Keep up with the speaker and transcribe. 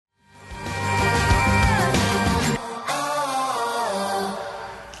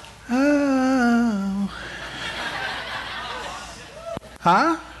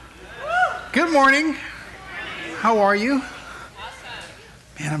Huh? Good morning. How are you?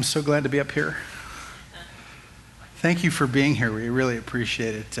 Man, I'm so glad to be up here. Thank you for being here. We really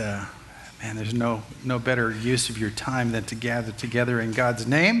appreciate it. Man, there's no better use of your time than to gather together in God's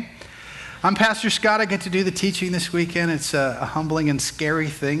name. I'm Pastor Scott. I get to do the teaching this weekend. It's a humbling and scary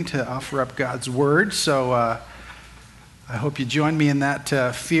thing to offer up God's word. So I hope you join me in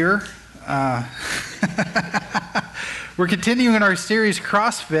that fear. We're continuing our series,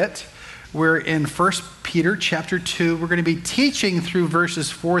 CrossFit. We're in 1 Peter chapter 2. We're going to be teaching through verses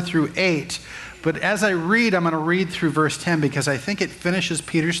 4 through 8. But as I read, I'm going to read through verse 10 because I think it finishes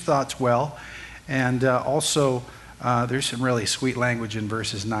Peter's thoughts well. And also, there's some really sweet language in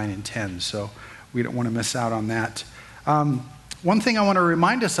verses 9 and 10. So we don't want to miss out on that. One thing I want to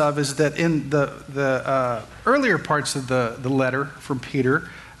remind us of is that in the earlier parts of the letter from Peter,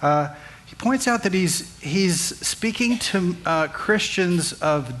 he points out that he's speaking to Christians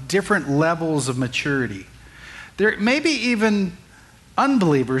of different levels of maturity. There may be even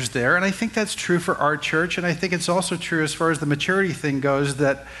unbelievers there, and I think that's true for our church, and I think it's also true as far as the maturity thing goes,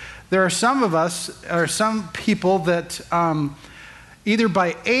 that there are some of us, or some people that either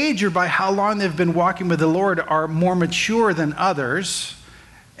by age or by how long they've been walking with the Lord are more mature than others,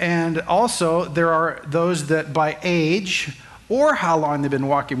 and also there are those that by age or how long they've been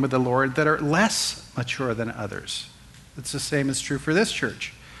walking with the Lord that are less mature than others. It's the same as true for this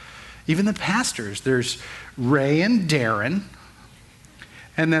church. Even the pastors, there's Ray and Darren,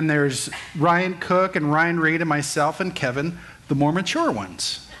 and then there's Ryan Cook and Ryan Reed and myself and Kevin, the more mature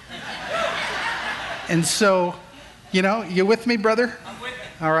ones. And so, you with me, brother? I'm with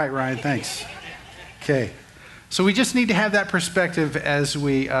you. All right, Ryan, thanks. Okay. So we just need to have that perspective as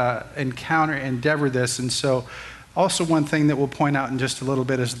we endeavor this. And so also one thing that we'll point out in just a little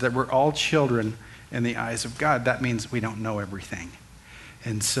bit is that we're all children in the eyes of God. That means we don't know everything.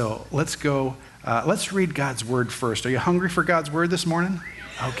 And so let's read God's word first. Are you hungry for God's word this morning?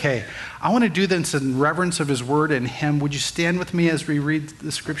 Okay. I want to do this in reverence of his word and him. Would you stand with me as we read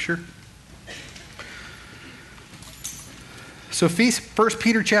the scripture? So 1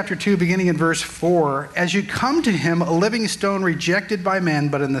 Peter chapter 2, beginning in verse 4, as you come to him, a living stone rejected by men,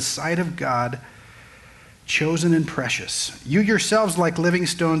 but in the sight of God, chosen and precious. You yourselves, like living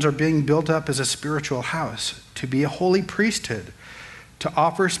stones, are being built up as a spiritual house, to be a holy priesthood, to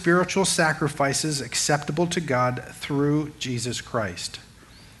offer spiritual sacrifices acceptable to God through Jesus Christ.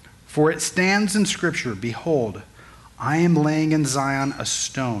 For it stands in Scripture, behold, I am laying in Zion a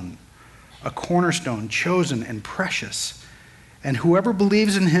stone, a cornerstone, chosen and precious, and whoever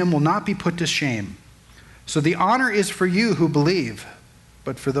believes in him will not be put to shame. So the honor is for you who believe,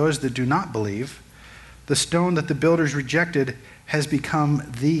 but for those that do not believe, the stone that the builders rejected has become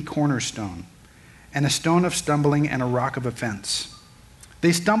the cornerstone, and a stone of stumbling and a rock of offense.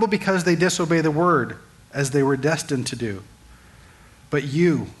 They stumble because they disobey the word, as they were destined to do. But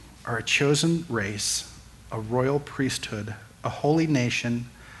you are a chosen race, a royal priesthood, a holy nation,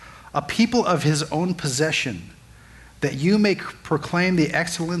 a people of his own possession, that you may proclaim the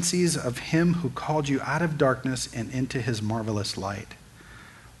excellencies of him who called you out of darkness and into his marvelous light.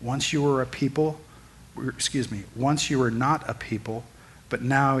 Once you were not a people, but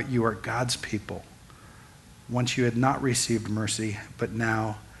now you are God's people. Once you had not received mercy, but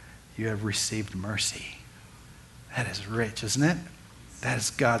now you have received mercy. That is rich, isn't it? That is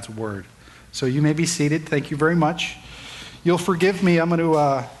God's word. So you may be seated. Thank you very much. You'll forgive me. I'm going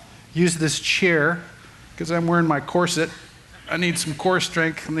to use this chair because I'm wearing my corset. I need some core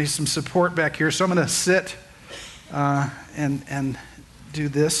strength. I need some support back here. So I'm going to sit and do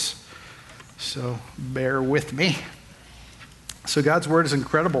this. So bear with me. So God's word is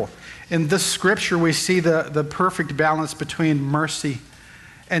incredible. In this scripture, we see the perfect balance between mercy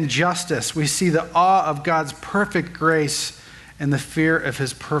and justice. We see the awe of God's perfect grace and the fear of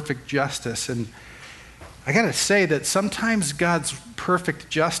his perfect justice. And I got to say that sometimes God's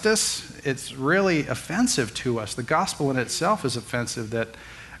perfect justice, it's really offensive to us. The gospel in itself is offensive, that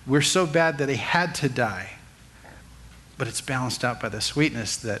we're so bad that he had to die. But it's balanced out by the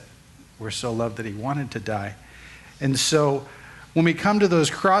sweetness that we're so loved that he wanted to die. And so when we come to those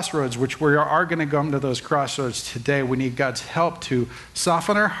crossroads, which we are going to come to those crossroads today, we need God's help to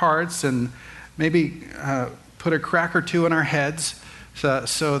soften our hearts and maybe put a crack or two in our heads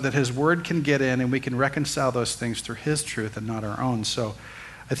so that his word can get in and we can reconcile those things through his truth and not our own. So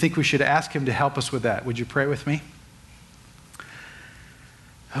I think we should ask him to help us with that. Would you pray with me?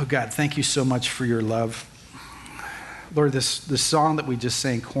 Oh God, thank you so much for your love. Lord, this song that we just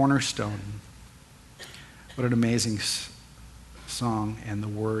sang, Cornerstone, what an amazing song, and the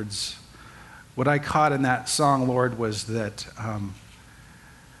words. What I caught in that song, Lord, was that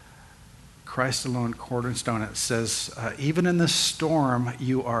Christ alone, cornerstone. It says, even in the storm,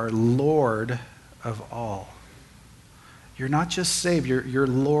 you are Lord of all. You're not just Savior, you're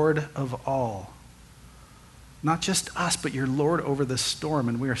Lord of all. Not just us, but you're Lord over the storm,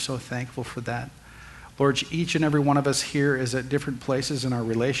 and we are so thankful for that. Lord, each and every one of us here is at different places in our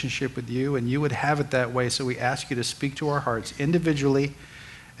relationship with you, and you would have it that way, so we ask you to speak to our hearts individually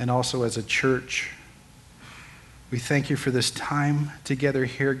and also as a church. We thank you for this time together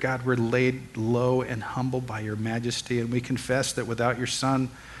here. God, we're laid low and humble by your majesty, and we confess that without your Son,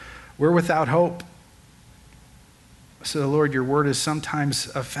 we're without hope. So, Lord, your word is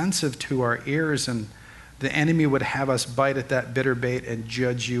sometimes offensive to our ears, and the enemy would have us bite at that bitter bait and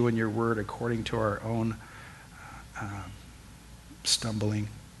judge you and your word according to our own stumbling.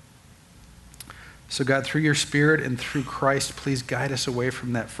 So, God, through your Spirit and through Christ, please guide us away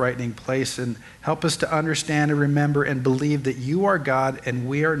from that frightening place and help us to understand and remember and believe that you are God and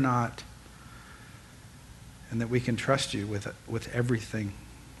we are not, and that we can trust you with everything.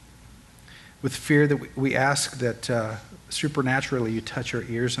 With fear that we ask that supernaturally you touch our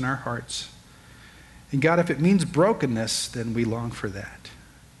ears and our hearts. And God, if it means brokenness, then we long for that.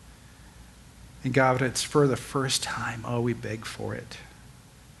 And God, if it's for the first time, oh, we beg for it.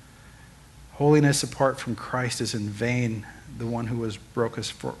 Holiness apart from Christ is in vain, the one who was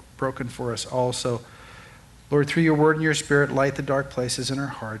broken for us also. Lord, through your word and your Spirit, light the dark places in our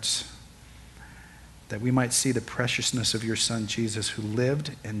hearts, that we might see the preciousness of your Son, Jesus, who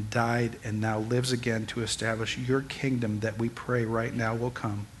lived and died and now lives again to establish your kingdom that we pray right now will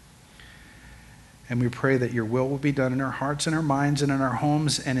come. And we pray that your will be done in our hearts and our minds and in our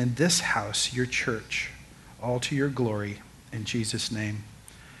homes and in this house, your church, all to your glory. In Jesus' name,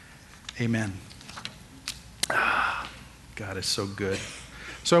 amen. God is so good.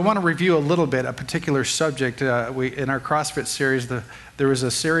 So I want to review a little bit, a particular subject. In our CrossFit series, there was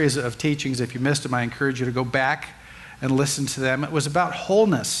a series of teachings. If you missed them, I encourage you to go back and listen to them. It was about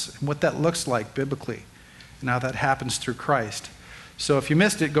wholeness and what that looks like biblically and how that happens through Christ. So if you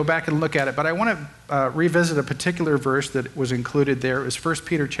missed it, go back and look at it. But I want to revisit a particular verse that was included there. It was 1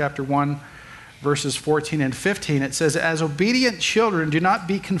 Peter chapter 1, verses 14 and 15. It says, as obedient children, do not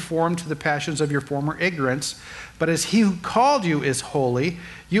be conformed to the passions of your former ignorance, but as he who called you is holy,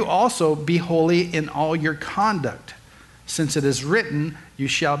 you also be holy in all your conduct. Since it is written, you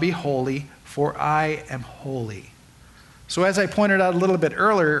shall be holy, for I am holy. So as I pointed out a little bit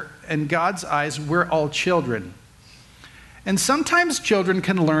earlier, in God's eyes, we're all children. And sometimes children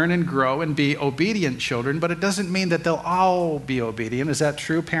can learn and grow and be obedient children, but it doesn't mean that they'll all be obedient. Is that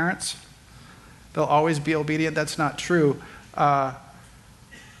true, parents? They'll always be obedient? That's not true.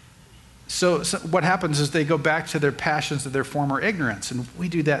 So what happens is they go back to their passions of their former ignorance, and we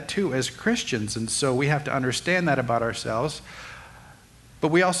do that too as Christians, and so we have to understand that about ourselves. But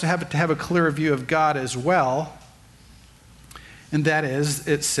we also have to have a clear view of God as well, and that is,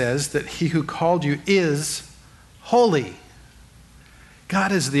 it says that he who called you is holy.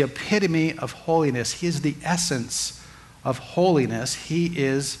 God is the epitome of holiness. He is the essence of holiness. He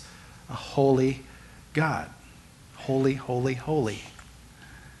is a holy God. Holy, holy, holy.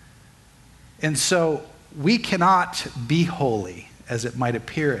 And so we cannot be holy as it might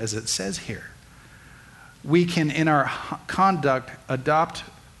appear, as it says here. We can, in our conduct, adopt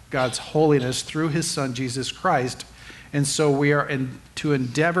God's holiness through his Son, Jesus Christ. And so we are to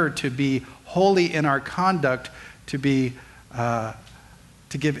endeavor to be holy in our conduct, to give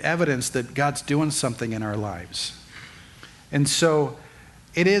evidence that God's doing something in our lives. And so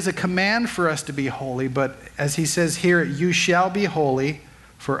it is a command for us to be holy, but as he says here, you shall be holy,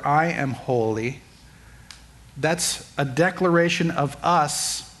 for I am holy. That's a declaration of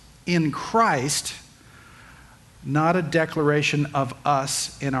us in Christ, not a declaration of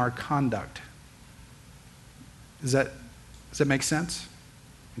us in our conduct. Does that make sense?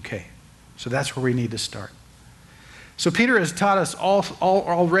 Okay, so that's where we need to start. So Peter has taught us all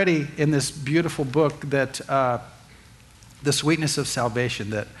already in this beautiful book that the sweetness of salvation,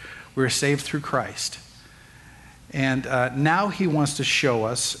 that we're saved through Christ. And now he wants to show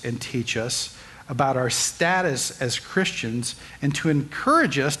us and teach us about our status as Christians and to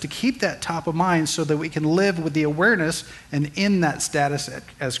encourage us to keep that top of mind so that we can live with the awareness and in that status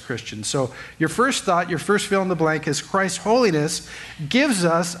as Christians. So your first thought, your first fill in the blank is Christ's holiness gives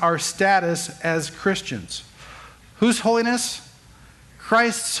us our status as Christians. Whose holiness?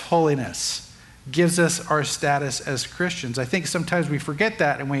 Christ's holiness gives us our status as Christians. I think sometimes we forget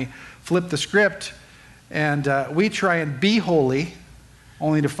that and we flip the script and we try and be holy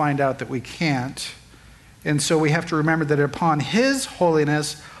only to find out that we can't. And so we have to remember that upon his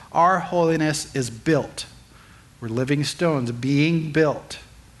holiness, our holiness is built. We're living stones being built.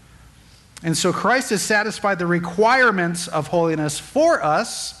 And so Christ has satisfied the requirements of holiness for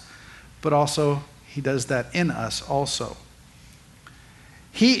us, but also he does that in us also.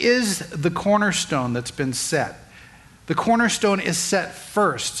 He is the cornerstone that's been set. The cornerstone is set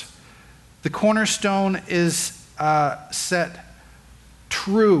first. The cornerstone is set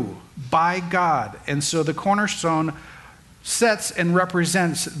true by God. And so the cornerstone sets and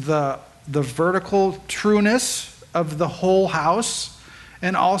represents the vertical trueness of the whole house,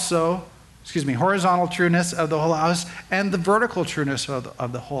 and also, horizontal trueness of the whole house, and the vertical trueness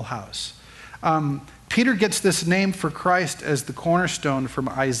of the whole house. Peter gets this name for Christ as the cornerstone from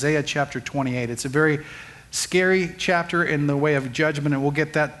Isaiah chapter 28. It's a very scary chapter in the way of judgment, and we'll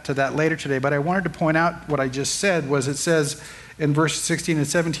get to that later today. But I wanted to point out what I just said was it says in verse 16 and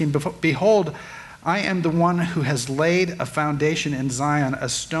 17, "Behold, I am the one who has laid a foundation in Zion, a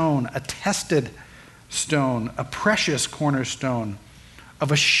stone, a tested stone, a precious cornerstone,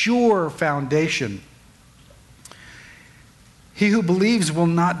 of a sure foundation. He who believes will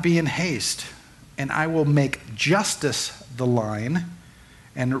not be in haste, and I will make justice the line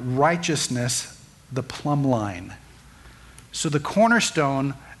and righteousness the plumb line." So the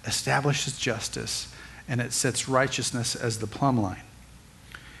cornerstone establishes justice, and it sets righteousness as the plumb line.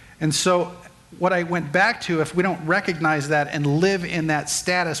 And so what I went back to, if we don't recognize that and live in that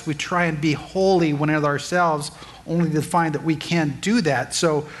status, we try and be holy within ourselves, only to find that we can't do that.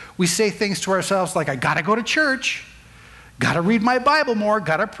 So we say things to ourselves like, I got to go to church, got to read my Bible more,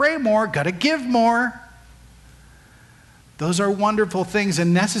 got to pray more, got to give more. Those are wonderful things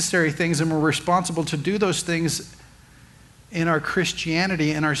and necessary things, and we're responsible to do those things in our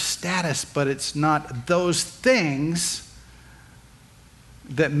Christianity, in our status, but it's not those things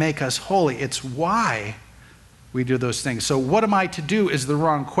that make us holy. It's why we do those things. So what am I to do is the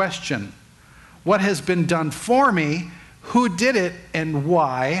wrong question. What has been done for me, who did it, and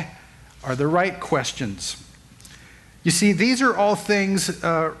why are the right questions. You see, these are all things,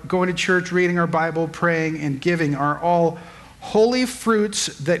 going to church, reading our Bible, praying, and giving are all holy fruits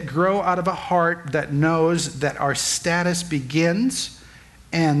that grow out of a heart that knows that our status begins,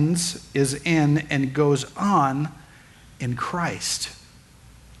 ends, is in, and goes on in Christ.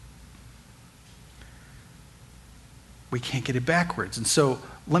 We can't get it backwards. And so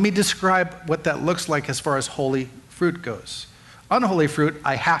let me describe what that looks like as far as holy fruit goes. Unholy fruit,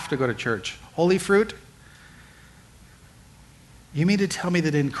 I have to go to church. Holy fruit, you mean to tell me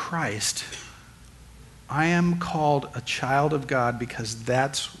that in Christ, I am called a child of God because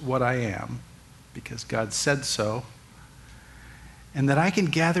that's what I am, because God said so, and that I can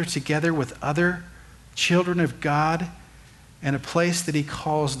gather together with other children of God in a place that he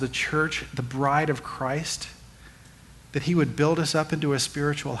calls the church, the bride of Christ, that he would build us up into a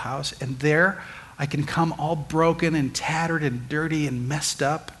spiritual house, and there I can come all broken and tattered and dirty and messed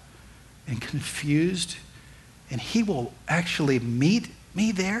up and confused, and he will actually meet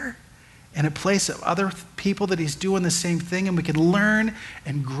me there in a place of other people that he's doing the same thing, and we can learn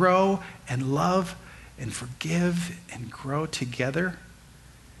and grow and love and forgive and grow together,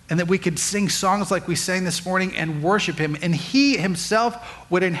 and that we could sing songs like we sang this morning and worship him, and he himself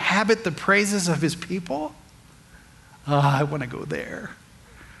would inhabit the praises of his people. Oh, I want to go there.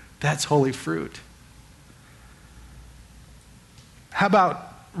 That's holy fruit. How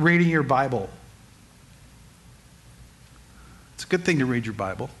about reading your Bible? It's a good thing to read your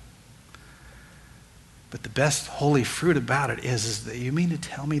Bible. But the best holy fruit about it is that you mean to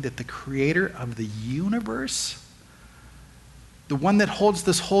tell me that the creator of the universe, the one that holds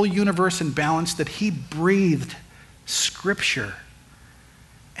this whole universe in balance, that he breathed Scripture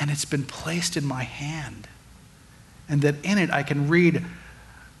and it's been placed in my hand, and that in it I can read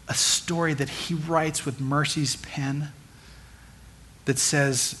a story that he writes with mercy's pen that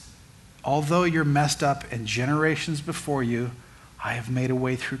says, although you're messed up and generations before you, I have made a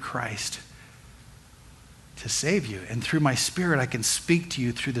way through Christ to save you. And through my Spirit, I can speak to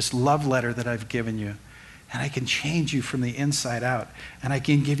you through this love letter that I've given you. And I can change you from the inside out. And I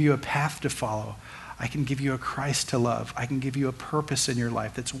can give you a path to follow. I can give you a Christ to love. I can give you a purpose in your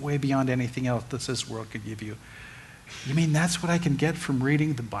life that's way beyond anything else that this world could give you. You mean that's what I can get from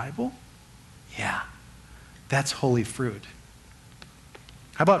reading the Bible? Yeah, that's holy fruit.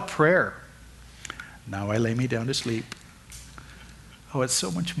 How about prayer? Now I lay me down to sleep. Oh, it's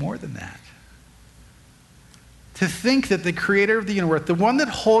so much more than that. To think that the creator of the universe, the one that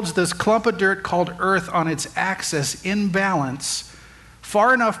holds this clump of dirt called earth on its axis in balance,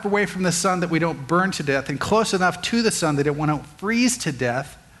 far enough away from the sun that we don't burn to death, and close enough to the sun that it won't freeze to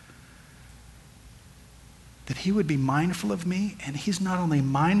death, that he would be mindful of me. And he's not only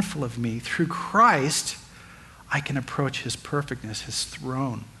mindful of me, through Christ, I can approach his perfectness, his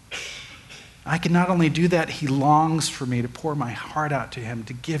throne. I can not only do that, he longs for me to pour my heart out to him,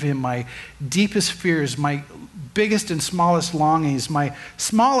 to give him my deepest fears, my biggest and smallest longings, my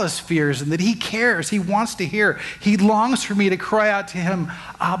smallest fears, and that he cares. He wants to hear. He longs for me to cry out to him,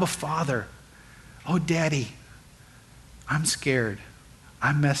 Abba, Father. Oh, Daddy, I'm scared.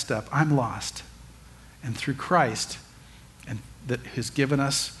 I'm messed up. I'm lost. And through Christ, and that has given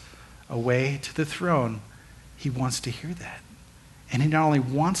us a way to the throne, he wants to hear that. And he not only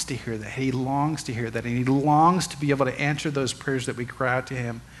wants to hear that, he longs to hear that. And he longs to be able to answer those prayers that we cry out to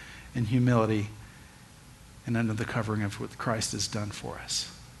him in humility and under the covering of what Christ has done for us.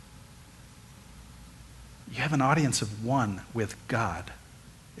 You have an audience of one with God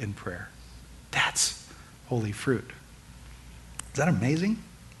in prayer. That's holy fruit. Is that amazing?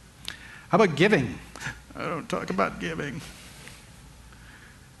 How about giving? I don't talk about giving.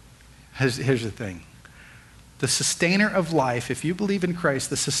 Here's the thing. The sustainer of life, if you believe in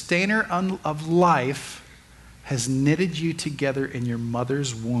Christ, the sustainer of life has knitted you together in your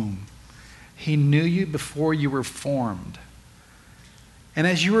mother's womb. He knew you before you were formed. And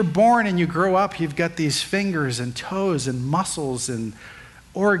as you were born and you grow up, you've got these fingers and toes and muscles and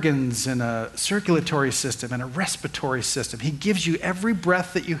organs and a circulatory system and a respiratory system. He gives you every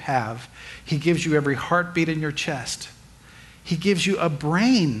breath that you have. He gives you every heartbeat in your chest. He gives you a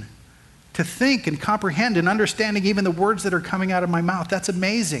brain to think and comprehend and understanding even the words that are coming out of my mouth. That's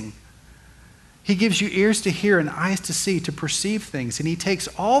amazing. He gives you ears to hear and eyes to see, to perceive things. And he takes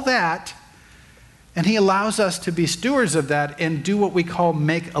all that and he allows us to be stewards of that and do what we call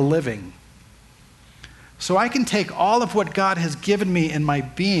make a living. So I can take all of what God has given me in my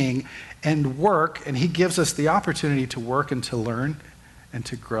being and work, and he gives us the opportunity to work and to learn and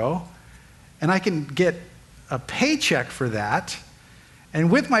to grow. And I can get a paycheck for that. And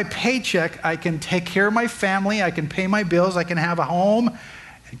with my paycheck, I can take care of my family, I can pay my bills, I can have a home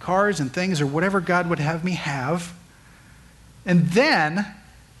and cars and things or whatever God would have me have. And then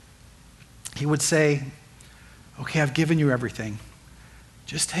he would say, okay, I've given you everything.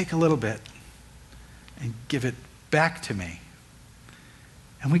 Just take a little bit and give it back to me.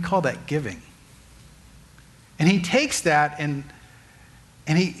 And we call that giving. And he takes that and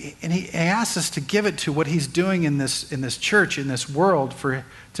he asks us to give it to what he's doing in this church, in this world,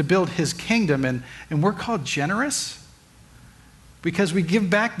 to build his kingdom. And we're called generous because we give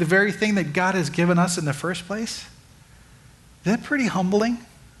back the very thing that God has given us in the first place. Is that pretty humbling?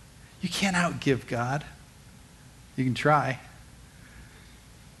 You can't outgive God. You can try.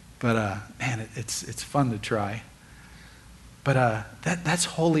 But man, it's fun to try. But that's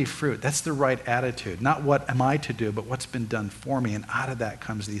holy fruit. That's the right attitude. Not what am I to do, but what's been done for me. And out of that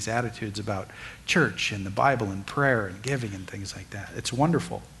comes these attitudes about church and the Bible and prayer and giving and things like that. It's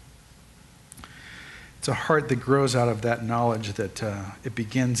wonderful. It's a heart that grows out of that knowledge that it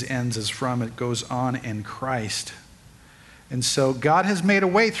begins, ends, is from, it goes on in Christ. And so God has made a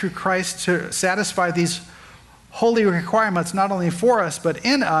way through Christ to satisfy these holy requirements, not only for us, but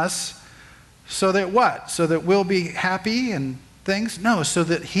in us. So that what? So that we'll be happy and things? No, so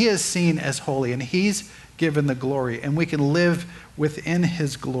that he is seen as holy and he's given the glory and we can live within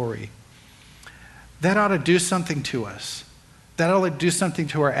his glory. That ought to do something to us. That ought to do something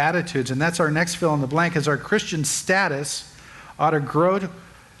to our attitudes. And that's our next fill in the blank, is our Christian status ought to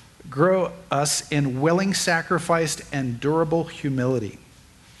grow us in willing sacrifice and durable humility,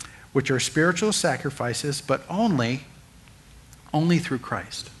 which are spiritual sacrifices, but only through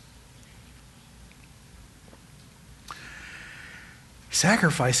Christ.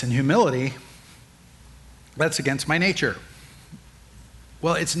 Sacrifice and humility, that's against my nature.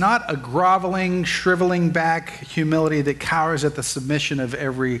 Well, it's not a groveling, shriveling back humility that cowers at the submission of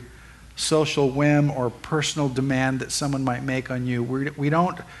every social whim or personal demand that someone might make on you. We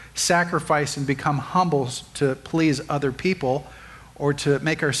don't sacrifice and become humble to please other people or to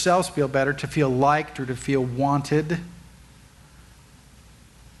make ourselves feel better, to feel liked or to feel wanted.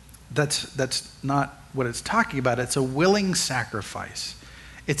 That's not what it's talking about. It's a willing sacrifice.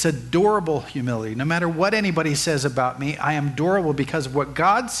 It's a durable humility. No matter what anybody says about me, I am durable because of what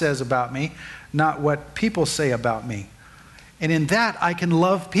God says about me, not what people say about me. And in that, I can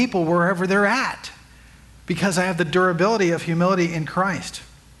love people wherever they're at because I have the durability of humility in Christ.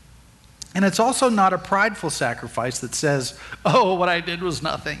 And it's also not a prideful sacrifice that says, oh, what I did was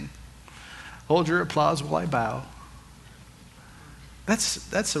nothing. Hold your applause while I bow.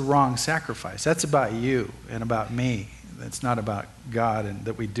 That's a wrong sacrifice. That's about you and about me. It's not about God, and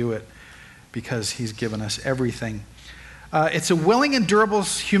that we do it because he's given us everything. It's a willing and durable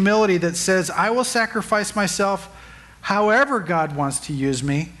humility that says, I will sacrifice myself however God wants to use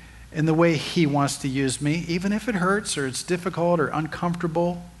me in the way he wants to use me, even if it hurts or it's difficult or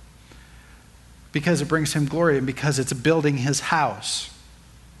uncomfortable. because it brings him glory and because it's building his house.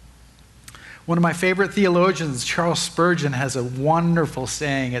 One of my favorite theologians, Charles Spurgeon, has a wonderful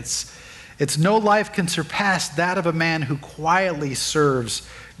saying. It's no life can surpass that of a man who quietly serves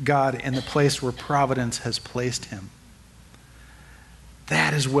God in the place where providence has placed him.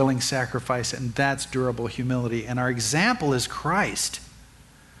 That is willing sacrifice, and that's durable humility. And our example is Christ.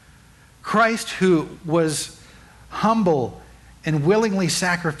 Christ, who was humble and willingly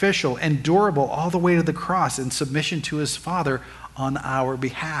sacrificial and durable all the way to the cross in submission to his Father on our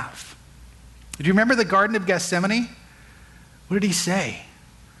behalf. Do you remember the Garden of Gethsemane? What did he say?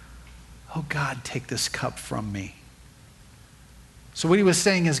 Oh God, take this cup from me. So what he was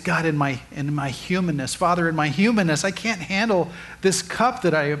saying is, God, in my humanness, Father, in my humanness, I can't handle this cup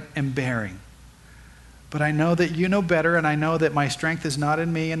that I am bearing. But I know that you know better, and I know that my strength is not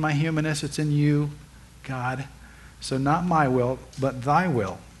in me and my humanness, it's in you, God. So not my will, but thy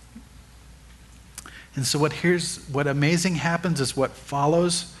will. And so what amazing happens is what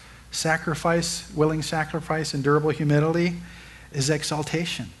follows sacrifice, willing sacrifice, and durable humility is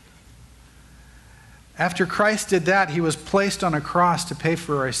exaltation. After Christ did that, he was placed on a cross to pay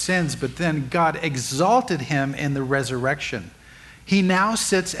for our sins, but then God exalted him in the resurrection. He now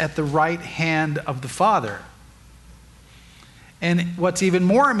sits at the right hand of the Father. And what's even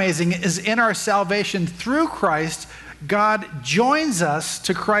more amazing is in our salvation through Christ, God joins us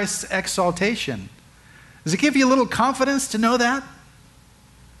to Christ's exaltation. Does it give you a little confidence to know that?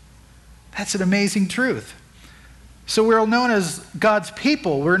 That's an amazing truth. So we're known as God's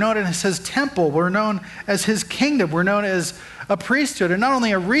people. We're known as his temple. We're known as his kingdom. We're known as a priesthood. And not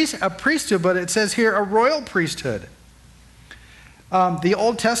only a priesthood, but it says here a royal priesthood. The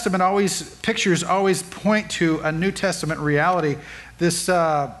Old Testament pictures always point to a New Testament reality. This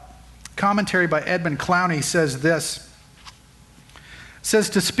commentary by Edmund Clowney says this. It says,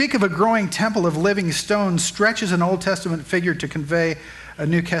 to speak of a growing temple of living stones stretches an Old Testament figure to convey a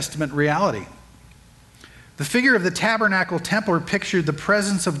New Testament reality. The figure of the tabernacle temple pictured the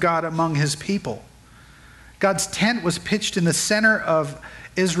presence of God among his people. God's tent was pitched in the center of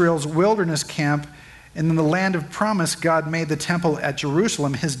Israel's wilderness camp, and in the land of promise, God made the temple at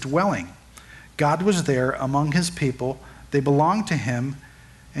Jerusalem his dwelling. God was there among his people. They belonged to him,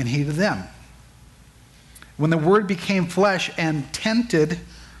 and he to them. When the Word became flesh and tented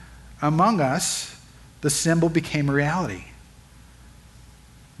among us, the symbol became a reality.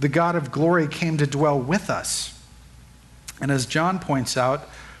 The God of glory came to dwell with us. And as John points out,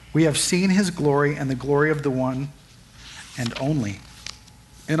 we have seen his glory and the glory of the one and only.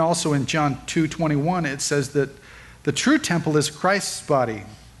 And also in John 2:21, it says that the true temple is Christ's body.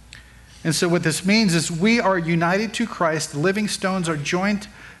 And so what this means is we are united to Christ. The living stones are joined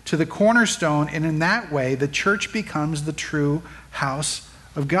to the cornerstone, and in that way, the church becomes the true house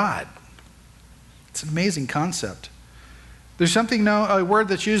of God. It's an amazing concept. There's a word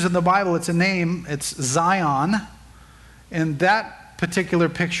that's used in the Bible, it's a name, it's Zion. And that particular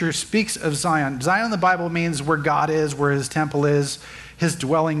picture speaks of Zion. Zion in the Bible means where God is, where his temple is, his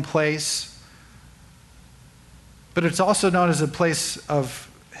dwelling place. But it's also known as a place of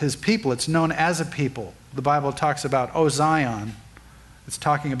his people. It's known as a people. The Bible talks about, oh, Zion. It's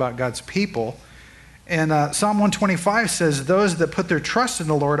talking about God's people. And Psalm 125 says, those that put their trust in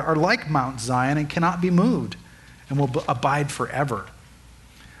the Lord are like Mount Zion and cannot be moved, and will abide forever.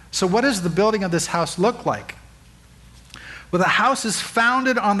 So what does the building of this house look like? Well, the house is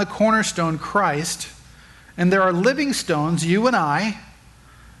founded on the cornerstone, Christ, and there are living stones, you and I,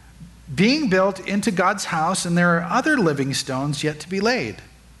 being built into God's house, and there are other living stones yet to be laid.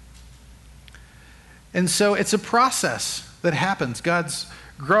 And so it's a process that happens. God's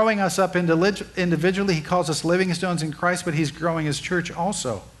growing us up individually. He calls us living stones in Christ, but he's growing his church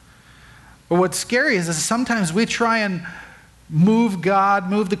also. But what's scary is sometimes we try and move God,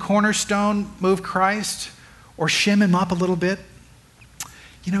 move the cornerstone, move Christ, or shim him up a little bit.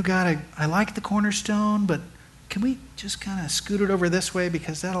 You know, God, I like the cornerstone, but can we just kind of scoot it over this way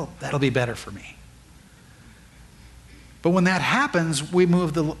because that'll be better for me. But when that happens, we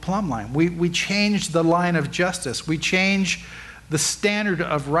move the plumb line. We change the line of justice. We change the standard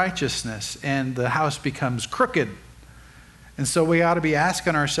of righteousness, and the house becomes crooked. And so we ought to be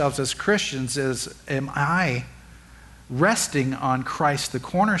asking ourselves as Christians am I resting on Christ the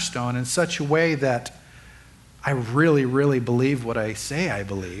cornerstone in such a way that I really, really believe what I say I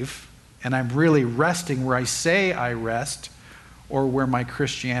believe, and I'm really resting where I say I rest, or where my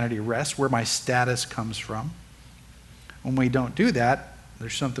Christianity rests, where my status comes from? When we don't do that,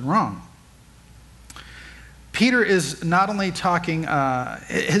 there's something wrong. Peter is not only talking,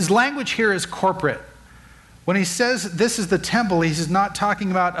 his language here is corporate. When he says this is the temple, he's not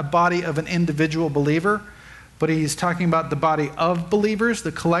talking about a body of an individual believer, but he's talking about the body of believers,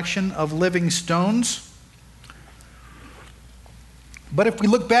 the collection of living stones. But if we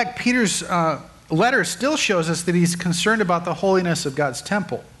look back, Peter's letter still shows us that he's concerned about the holiness of God's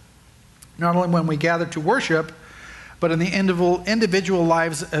temple. Not only when we gather to worship, but in the individual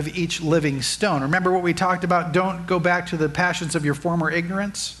lives of each living stone. Remember what we talked about? Don't go back to the passions of your former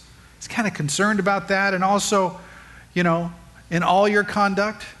ignorance. He's kind of concerned about that. And also, in all your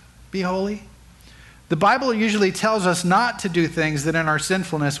conduct, be holy. The Bible usually tells us not to do things that in our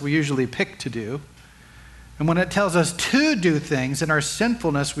sinfulness we usually pick to do. And when it tells us to do things in our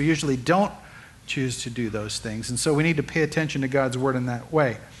sinfulness, we usually don't choose to do those things. And so we need to pay attention to God's word in that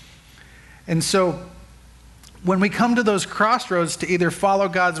way. And so when we come to those crossroads to either follow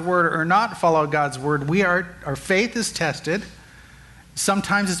God's word or not follow God's word, our faith is tested.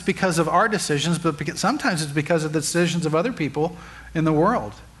 Sometimes it's because of our decisions, but sometimes it's because of the decisions of other people in the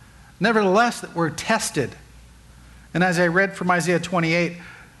world. Nevertheless, that we're tested. And as I read from Isaiah 28,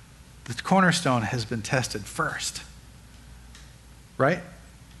 the cornerstone has been tested first. Right?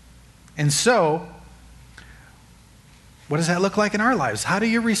 And so, what does that look like in our lives? How do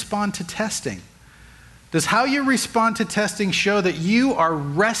you respond to testing? Does how you respond to testing show that you are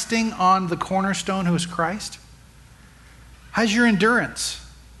resting on the cornerstone who is Christ? How's your endurance?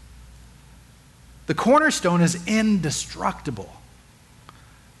 The cornerstone is indestructible.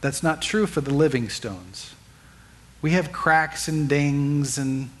 That's not true for the living stones. We have cracks and dings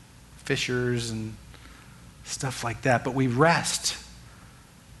and fissures and stuff like that, but we rest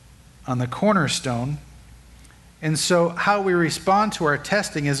on the cornerstone. And so how we respond to our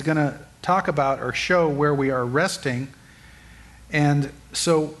testing is going to talk about or show where we are resting. And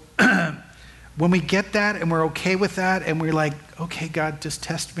so when we get that and we're okay with that and we're like, okay, God, just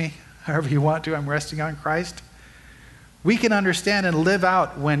test me however you want to, I'm resting on Christ, we can understand and live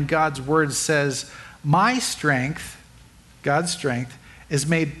out when God's word says, my strength, God's strength, is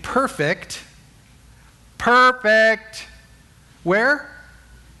made perfect, where?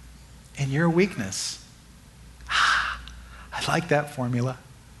 In your weakness. I like that formula.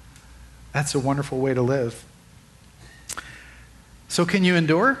 That's a wonderful way to live. So can you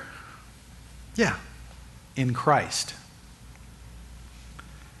endure? Yeah, in Christ.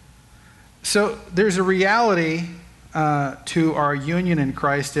 So there's a reality to our union in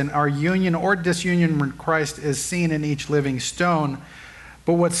Christ, and our union or disunion with Christ is seen in each living stone.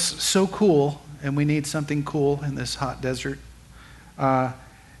 But what's so cool, and we need something cool in this hot desert,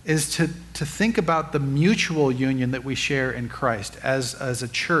 is to think about the mutual union that we share in Christ as a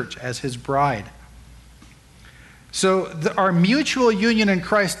church, as his bride. So our mutual union in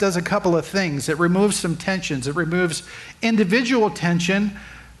Christ does a couple of things. It removes some tensions. It removes individual tension,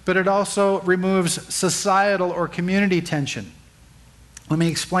 but it also removes societal or community tension. Let me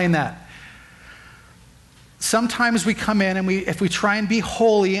explain that. Sometimes we come in and if we try and be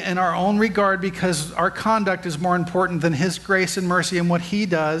holy in our own regard because our conduct is more important than his grace and mercy and what he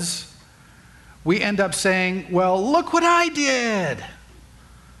does, we end up saying, well, look what I did.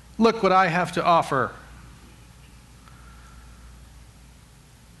 Look what I have to offer.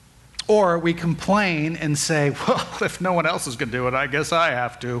 Or we complain and say, well, if no one else is going to do it, I guess I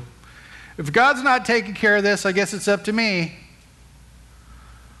have to. If God's not taking care of this, I guess it's up to me.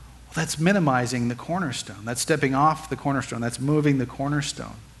 Well, that's minimizing the cornerstone. That's stepping off the cornerstone. That's moving the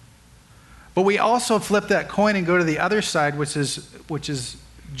cornerstone. But we also flip that coin and go to the other side, which is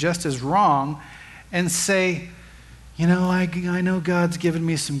just as wrong, and say, I know God's given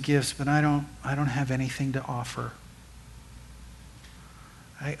me some gifts, but I don't have anything to offer.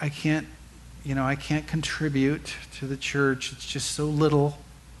 I can't contribute to the church. It's just so little.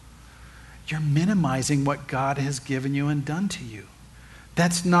 You're minimizing what God has given you and done to you.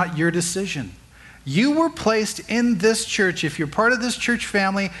 That's not your decision. You were placed in this church. If you're part of this church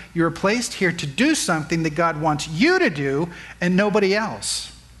family, you were placed here to do something that God wants you to do and nobody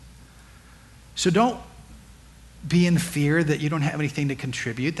else. So don't be in fear that you don't have anything to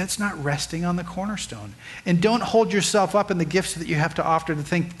contribute. That's not resting on the cornerstone. And don't hold yourself up in the gifts that you have to offer to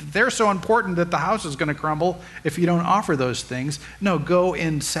think that they're so important that the house is going to crumble if you don't offer those things. No, go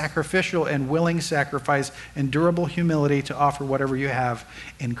in sacrificial and willing sacrifice and durable humility to offer whatever you have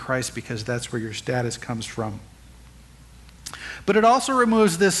in Christ, because that's where your status comes from. But it also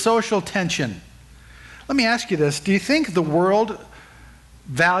removes this social tension. Let me ask you this. Do you think the world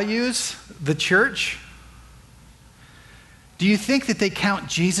values the church? Do you think that they count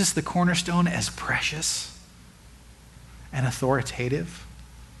Jesus, the cornerstone, as precious and authoritative?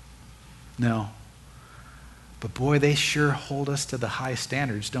 No. But boy, they sure hold us to the high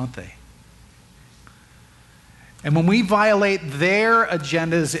standards, don't they? And when we violate their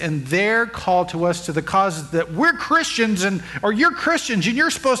agendas and their call to us to the causes that we're Christians or you're Christians and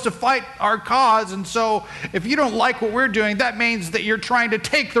you're supposed to fight our cause, and so if you don't like what we're doing, that means that you're trying to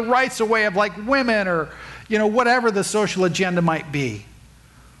take the rights away of like women or, whatever the social agenda might be.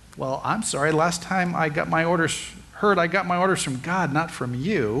 Well, I'm sorry, last time I got my orders from God, not from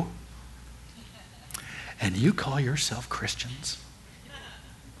you. And you call yourself Christians?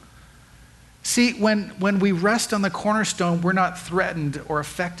 See, when we rest on the cornerstone, we're not threatened or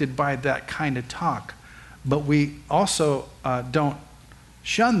affected by that kind of talk. But we also don't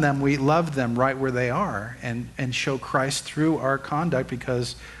shun them. We love them right where they are and show Christ through our conduct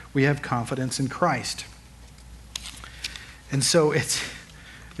because we have confidence in Christ. And so it's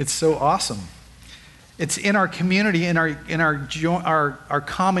so awesome. It's in our community, in our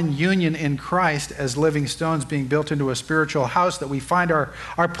common union in Christ as living stones being built into a spiritual house that we find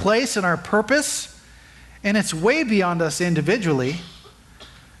our place and our purpose. And it's way beyond us individually,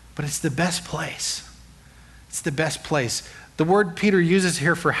 but it's the best place. It's the best place. The word Peter uses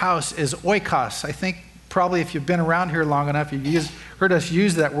here for house is oikos. I think probably if you've been around here long enough, you've heard us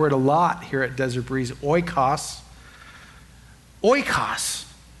use that word a lot here at Desert Breeze, oikos. Oikos.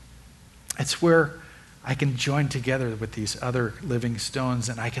 It's where I can join together with these other living stones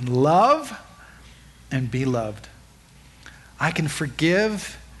and I can love and be loved. I can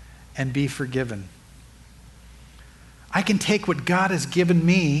forgive and be forgiven. I can take what God has given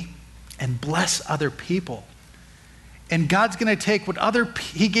me and bless other people. And God's going to take what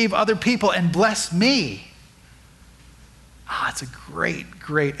He gave other people and bless me. It's a great,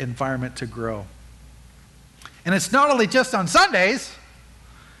 great environment to grow. And it's not only just on Sundays,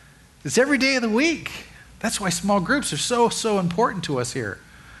 it's every day of the week. That's why small groups are so important to us here.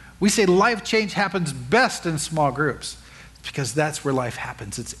 We say life change happens best in small groups. It's because that's where life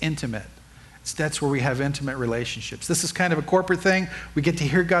happens. It's intimate. That's where we have intimate relationships. This is kind of a corporate thing. We get to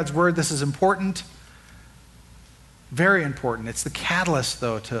hear God's word. This is important. Very important. It's the catalyst,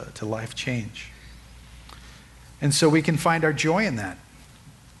 though, to life change. And so we can find our joy in that.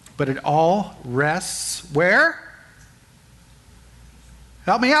 But it all rests where?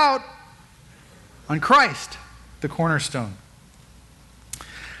 Help me out. On Christ, the cornerstone.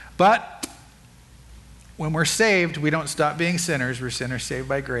 But when we're saved, we don't stop being sinners. We're sinners saved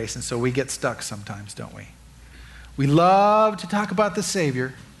by grace. And so we get stuck sometimes, don't we? We love to talk about the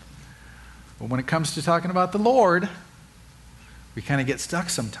Savior. But when it comes to talking about the Lord, we kind of get stuck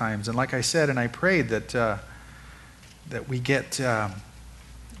sometimes. And like I said, and I prayed that we get a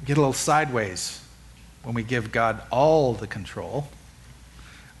little sideways when we give God all the control.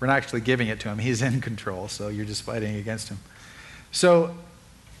 We're not actually giving it to him. He's in control, so you're just fighting against him. So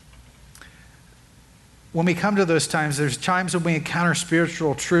when we come to those times, there's times when we encounter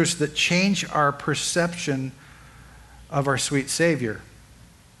spiritual truths that change our perception of our sweet Savior.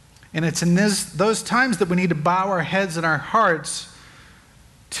 And it's in those times that we need to bow our heads and our hearts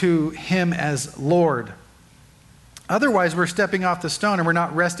to him as Lord. Otherwise, we're stepping off the stone and we're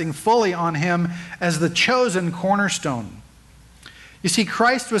not resting fully on him as the chosen cornerstone. You see,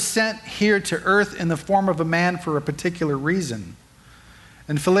 Christ was sent here to earth in the form of a man for a particular reason.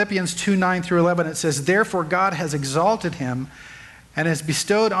 In Philippians 2:9-11, it says, "Therefore God has exalted him and has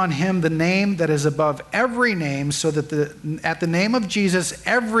bestowed on him the name that is above every name, so that at the name of Jesus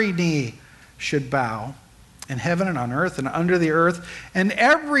every knee should bow, in heaven and on earth and under the earth, and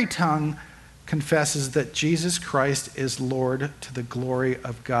every tongue confesses that Jesus Christ is Lord, to the glory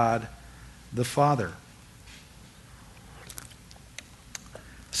of God the Father."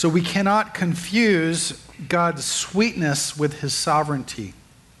 So we cannot confuse God's sweetness with his sovereignty.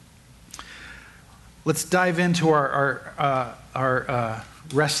 Let's dive into our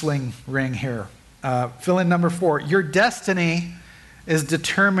wrestling ring here. Fill in number 4. Your destiny is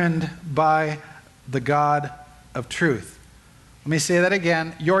determined by the God of truth. Let me say that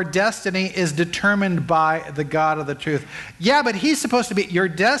again. Your destiny is determined by the God of the truth. Yeah, but he's supposed to be. Your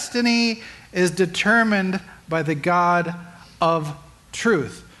destiny is determined by the God of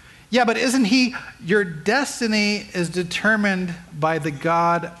truth. Yeah, but isn't he? Your destiny is determined by the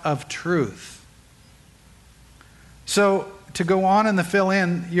God of truth. So to go on and to fill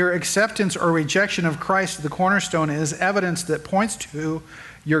in, your acceptance or rejection of Christ, the cornerstone, is evidence that points to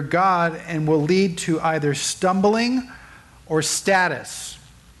your God and will lead to either stumbling or status.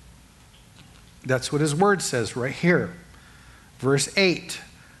 That's what his word says right here. Verse 8.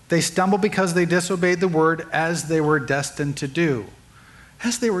 They stumble because they disobeyed the word as they were destined to do.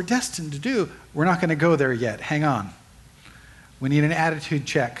 As they were destined to do. We're not going to go there yet. Hang on. We need an attitude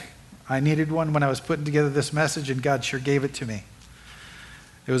check. I needed one when I was putting together this message, and God sure gave it to me.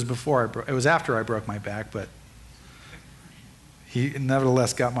 It was after I broke my back, but he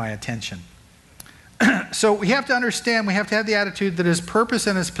nevertheless got my attention. So we have to understand, we have to have the attitude that his purpose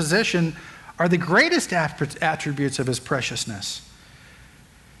and his position are the greatest attributes of his preciousness.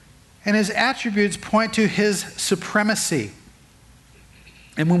 And his attributes point to his supremacy.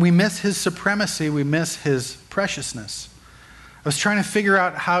 And when we miss his supremacy, we miss his preciousness. I was trying to figure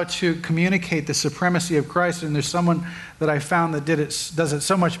out how to communicate the supremacy of Christ, and there's someone that I found that does it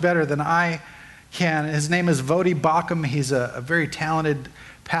so much better than I can. His name is Voddie Baucham. He's a very talented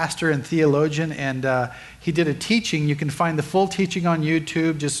pastor and theologian, and he did a teaching. You can find the full teaching on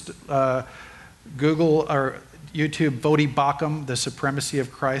YouTube. Just Google or YouTube Voddie Baucham, The Supremacy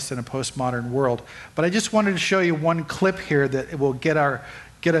of Christ in a Postmodern World. But I just wanted to show you one clip here that will get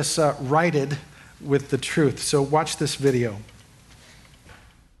us righted with the truth. So watch this video.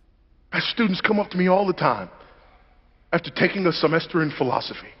 My students come up to me all the time after taking a semester in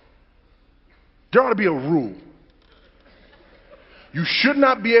philosophy. There ought to be a rule. You should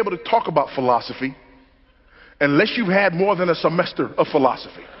not be able to talk about philosophy unless you've had more than a semester of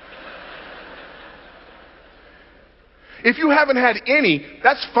philosophy. If you haven't had any,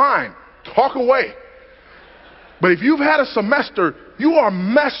 that's fine. Talk away. But if you've had a semester, you are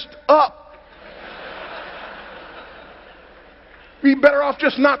messed up. You'd be better off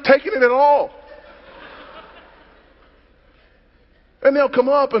just not taking it at all. And they'll come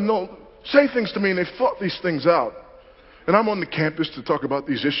up and they'll say things to me, and they've thought these things out. And I'm on the campus to talk about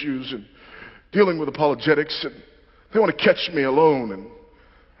these issues and dealing with apologetics, and they want to catch me alone and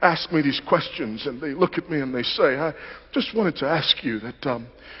ask me these questions, and they look at me and they say, I just wanted to ask you that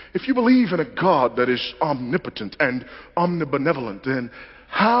if you believe in a God that is omnipotent and omnibenevolent, then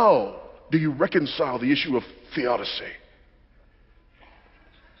how do you reconcile the issue of theodicy?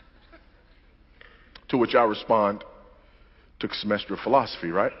 To which I respond, took a semester of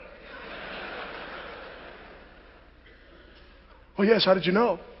philosophy, right? Well, yes, how did you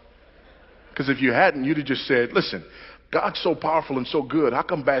know? Because if you hadn't, you'd have just said, listen, God's so powerful and so good, how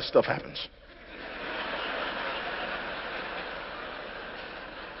come bad stuff happens?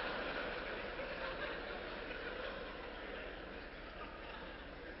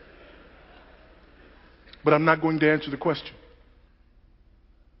 But I'm not going to answer the question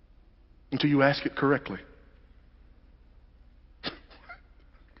until you ask it correctly. I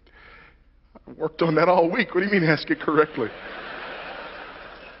worked on that all week. What do you mean ask it correctly?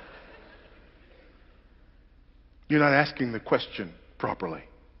 You're not asking the question properly.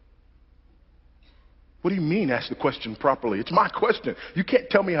 What do you mean ask the question properly? It's my question. You can't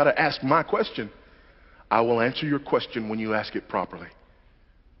tell me how to ask my question. I will answer your question when you ask it properly.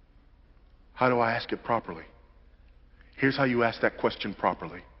 How do I ask it properly? Here's how you ask that question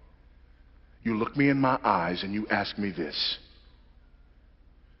properly. You look me in my eyes and you ask me this.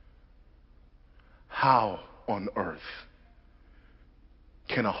 How on earth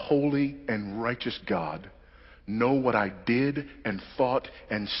can a holy and righteous God know what I did and thought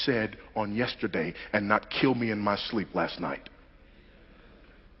and said on yesterday and not kill me in my sleep last night?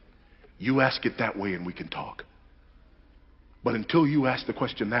 You ask it that way and we can talk. But until you ask the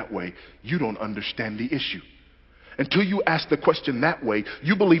question that way, you don't understand the issue. Until you ask the question that way,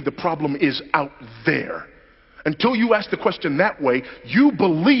 you believe the problem is out there. Until you ask the question that way, you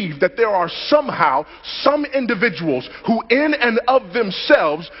believe that there are somehow some individuals who in and of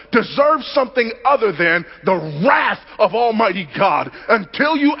themselves deserve something other than the wrath of Almighty God.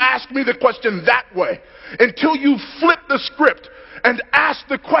 Until you ask me the question that way, until you flip the script and ask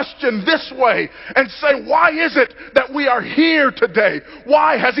the question this way and say, why is it that we are here today?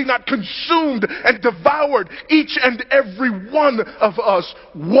 Why has he not consumed and devoured each and every one of us?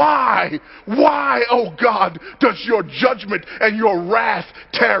 Why, oh God, does your judgment and your wrath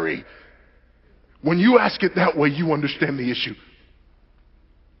tarry? When you ask it that way, you understand the issue.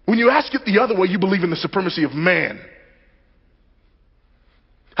 When you ask it the other way, you believe in the supremacy of man.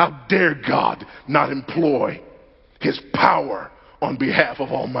 How dare God not employ his power on behalf of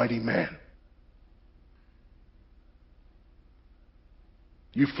almighty man?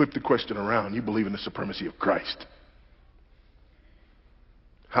 You flip the question around. You believe in the supremacy of Christ.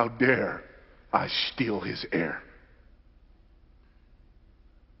 How dare I steal his air?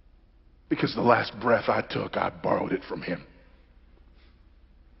 Because the last breath I took, I borrowed it from him.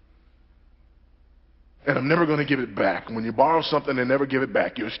 And I'm never going to give it back. When you borrow something and never give it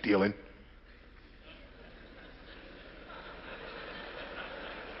back, you're stealing.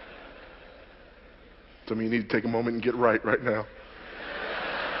 Some of you need to take a moment and get right now.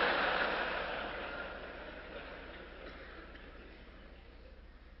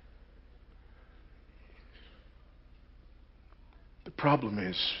 The problem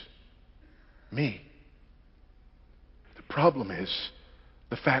is me. The problem is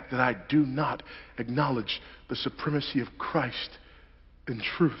the fact that I do not acknowledge the supremacy of Christ in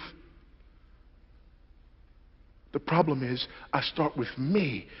truth. The problem is I start with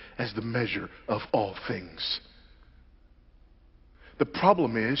me as the measure of all things. The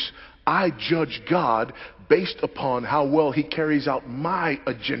problem is I judge God based upon how well he carries out my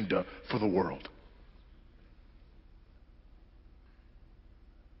agenda for the world.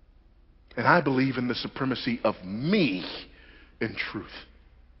 And I believe in the supremacy of me in truth.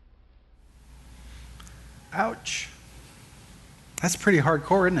 Ouch. That's pretty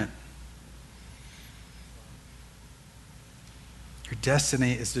hardcore, isn't it? Your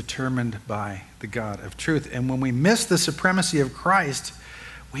destiny is determined by the God of truth. And when we miss the supremacy of Christ,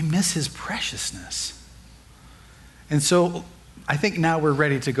 we miss his preciousness. And so I think now we're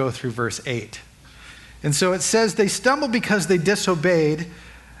ready to go through verse 8. And so it says, they stumbled because they disobeyed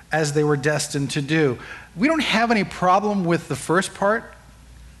as they were destined to do. We don't have any problem with the first part,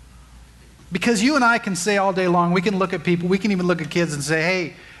 because you and I can say all day long, we can look at people, we can even look at kids and say,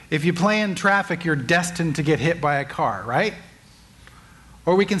 hey, if you play in traffic, you're destined to get hit by a car, right?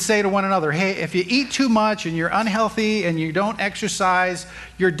 Or we can say to one another, hey, if you eat too much and you're unhealthy and you don't exercise,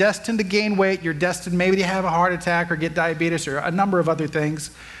 you're destined to gain weight, you're destined maybe to have a heart attack or get diabetes or a number of other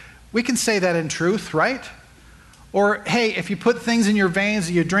things. We can say that in truth, right? Or, hey, if you put things in your veins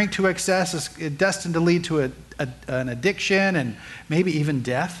and you drink to excess, it's destined to lead to an addiction and maybe even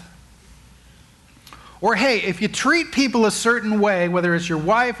death. Or, hey, if you treat people a certain way, whether it's your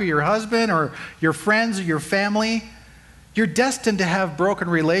wife or your husband or your friends or your family, you're destined to have broken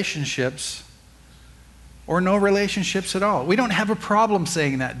relationships or no relationships at all. We don't have a problem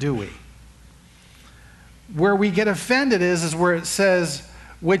saying that, do we? Where we get offended is where it says,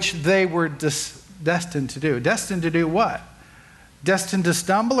 which they were destined to do. Destined to do what? Destined to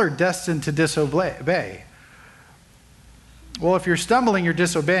stumble or destined to disobey? Well, if you're stumbling, you're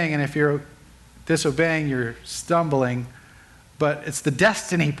disobeying, and if you're disobeying, you're stumbling. But it's the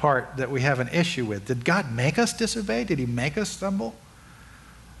destiny part that we have an issue with. Did God make us disobey? Did he make us stumble?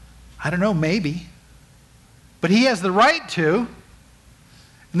 I don't know, maybe. But he has the right to,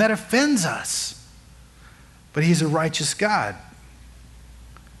 and that offends us. But he's a righteous God.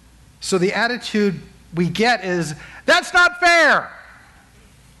 So the attitude we get is, that's not fair.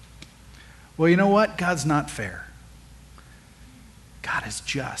 Well, you know what? God's not fair. God is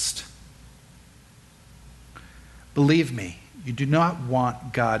just. Believe me, you do not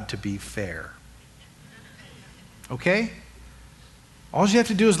want God to be fair. Okay? All you have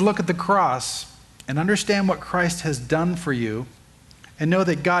to do is look at the cross and understand what Christ has done for you and know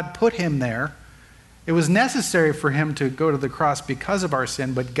that God put him there. It was necessary for him to go to the cross because of our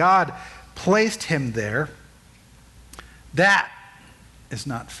sin, but God placed him there. That is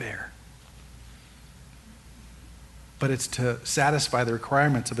not fair. But it's to satisfy the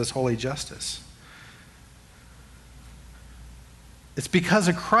requirements of his holy justice. It's because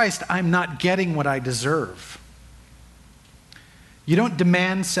of Christ I'm not getting what I deserve. You don't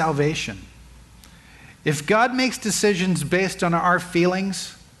demand salvation. If God makes decisions based on our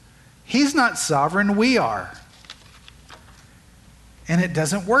feelings, he's not sovereign, we are. And it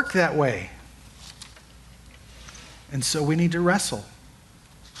doesn't work that way. And so we need to wrestle.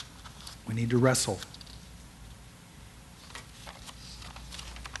 We need to wrestle.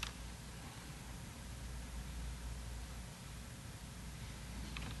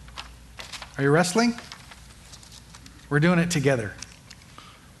 Are you wrestling? We're doing it together.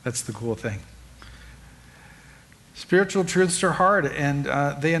 That's the cool thing. Spiritual truths are hard, and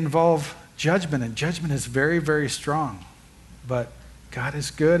they involve judgment, and judgment is very, very strong. But God is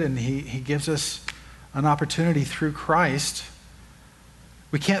good, and he gives us an opportunity through Christ.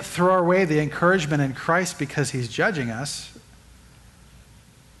 We can't throw away the encouragement in Christ because he's judging us.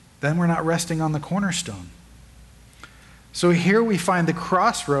 Then we're not resting on the cornerstone. So here we find the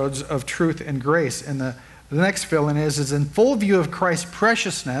crossroads of truth and grace. And the next fill-in is in full view of Christ's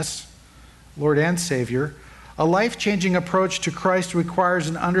preciousness, Lord and Savior, a life-changing approach to Christ requires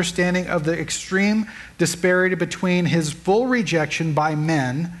an understanding of the extreme disparity between his full rejection by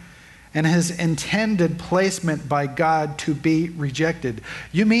men and his intended placement by God to be rejected.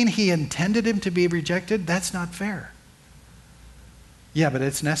 You mean he intended him to be rejected? That's not fair. Yeah, but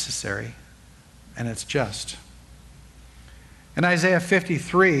it's necessary, and it's just. In Isaiah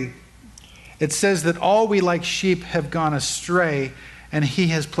 53, it says that all we like sheep have gone astray, and he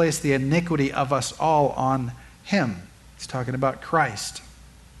has placed the iniquity of us all on him. He's talking about Christ.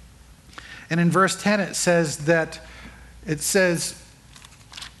 And in verse 10 it says,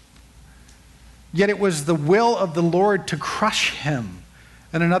 yet it was the will of the Lord to crush him.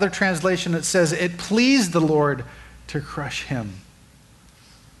 In another translation it says, it pleased the Lord to crush him.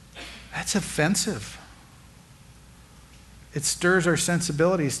 That's offensive. It stirs our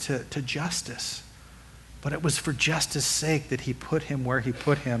sensibilities to justice. But it was for justice' sake that he put him where he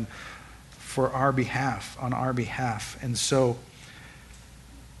put him for our behalf, on our behalf. And so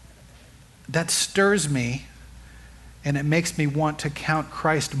that stirs me, and it makes me want to count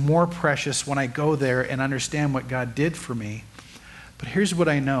Christ more precious when I go there and understand what God did for me. But here's what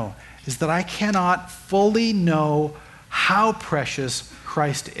I know, is that I cannot fully know how precious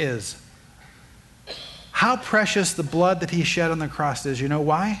Christ is. How precious the blood that he shed on the cross is. You know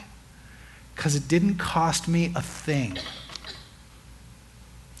why? Because it didn't cost me a thing.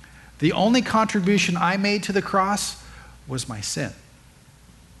 The only contribution I made to the cross was my sin.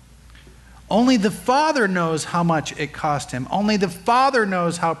 Only the Father knows how much it cost him. Only the Father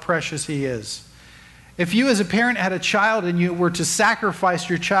knows how precious he is. If you as a parent had a child and you were to sacrifice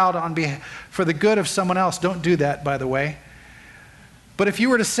your child for the good of someone else, don't do that, by the way. But if you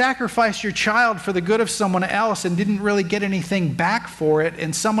were to sacrifice your child for the good of someone else and didn't really get anything back for it,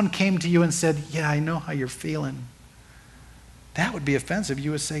 and someone came to you and said, yeah, I know how you're feeling, that would be offensive.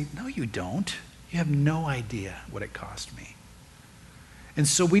 You would say, no, you don't. You have no idea what it cost me. And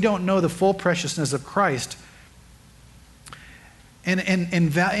so we don't know the full preciousness of Christ. And in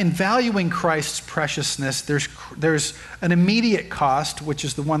valuing Christ's preciousness, there's an immediate cost, which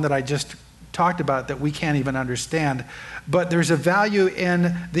is the one that I just talked about that we can't even understand. But there's a value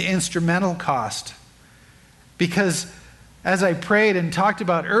in the instrumental cost. Because as I prayed and talked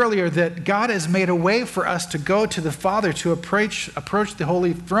about earlier, that God has made a way for us to go to the Father, to approach the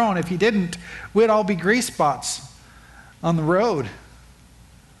holy throne. If he didn't, we'd all be grease spots on the road.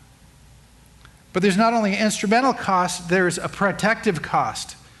 But there's not only an instrumental cost, there's a protective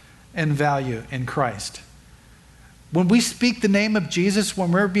cost and value in Christ. When we speak the name of Jesus,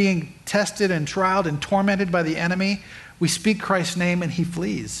 when we're being tested and trialed and tormented by the enemy, we speak Christ's name and he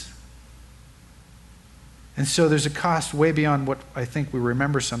flees. And so there's a cost way beyond what I think we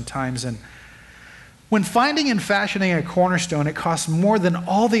remember sometimes. And when finding and fashioning a cornerstone, it costs more than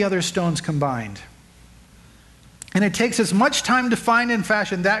all the other stones combined. And it takes as much time to find and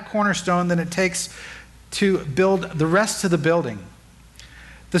fashion that cornerstone than it takes to build the rest of the building.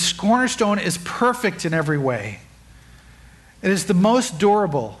 This cornerstone is perfect in every way. It is the most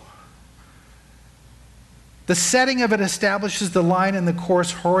durable. The setting of it establishes the line and the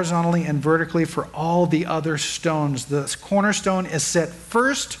course horizontally and vertically for all the other stones. The cornerstone is set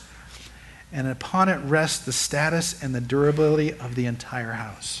first, and upon it rests the status and the durability of the entire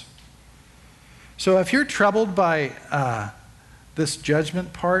house. So if you're troubled by this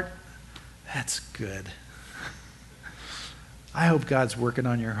judgment part, that's good. I hope God's working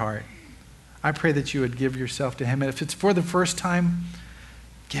on your heart. I pray that you would give yourself to him. And if it's for the first time,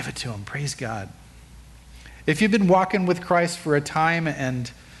 give it to him. Praise God. If you've been walking with Christ for a time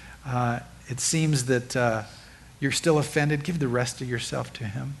and it seems that you're still offended, give the rest of yourself to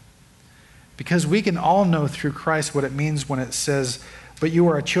him. Because we can all know through Christ what it means when it says, but you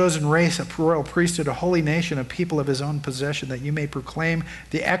are a chosen race, a royal priesthood, a holy nation, a people of his own possession, that you may proclaim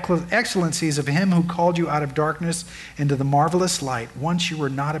the excellencies of him who called you out of darkness into the marvelous light. Once you were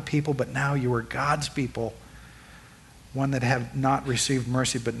not a people, but now you are God's people, one that have not received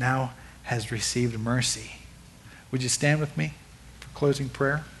mercy, but now has received mercy. Would you stand with me for closing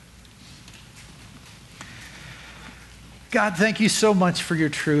prayer? God, thank you so much for your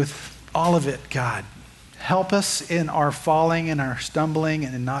truth, all of it, God. Help us in our falling and our stumbling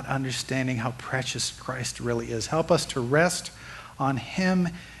and in not understanding how precious Christ really is. Help us to rest on him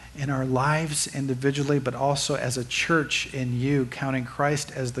in our lives individually, but also as a church in you, counting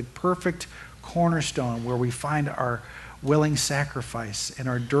Christ as the perfect cornerstone where we find our willing sacrifice and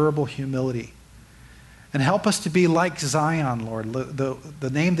our durable humility. And help us to be like Zion, Lord, the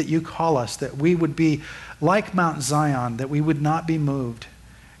name that you call us, that we would be like Mount Zion, that we would not be moved,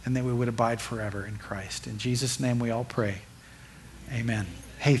 and that we would abide forever in Christ. In Jesus' name we all pray. Amen.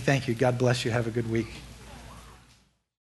 Hey, thank you. God bless you. Have a good week.